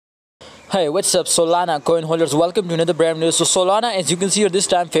Hey, what's up, Solana coin holders? Welcome to another brand new. So Solana, as you can see here, this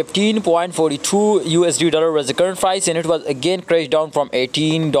time 15.42 USD dollar was the current price, and it was again crashed down from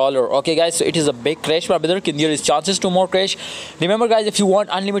 $18. Okay, guys, so it is a big crash, my brother. There is chances to more crash. Remember, guys, if you want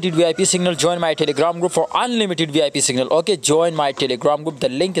unlimited VIP signal, join my Telegram group for unlimited VIP signal. Okay, join my Telegram group. The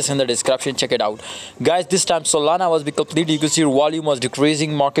link is in the description. Check it out, guys. This time Solana was completely. You can see your volume was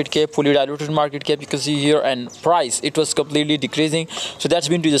decreasing, market cap fully diluted market cap. You can see here, and price it was completely decreasing. So that's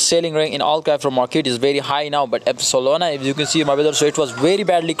been to the selling range. All cap from market is very high now, but Solana, if you can see, my brother, so it was very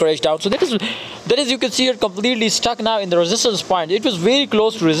badly crashed down. So that is you can see it completely stuck now in the resistance point. It was very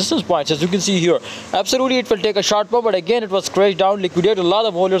close to resistance points, as you can see here. Absolutely, it will take a short pump, but again it was crashed down, liquidated a lot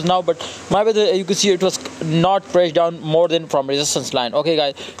of holders now. But my brother, you can see it was not crashed down more than from resistance line. Okay,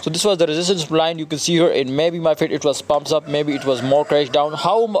 guys, so this was the resistance line. You can see here, and maybe my fit it was pumps up, maybe it was more crashed down.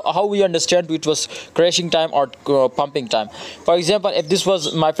 How we understand it was crashing time or pumping time? For example, if this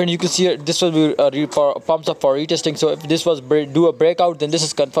was my friend, you can see this will be pumps up for retesting. So if this was do a breakout, then this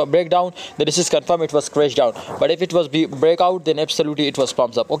is confirm breakdown, then this is confirm it was crashed down. But if it was breakout, then absolutely it was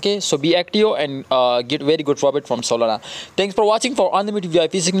pumps up. Okay, so be active and get very good profit from Solana. Thanks for watching. For unlimited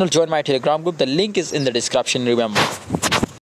VIP signal, join my Telegram group. The link is in the description, remember.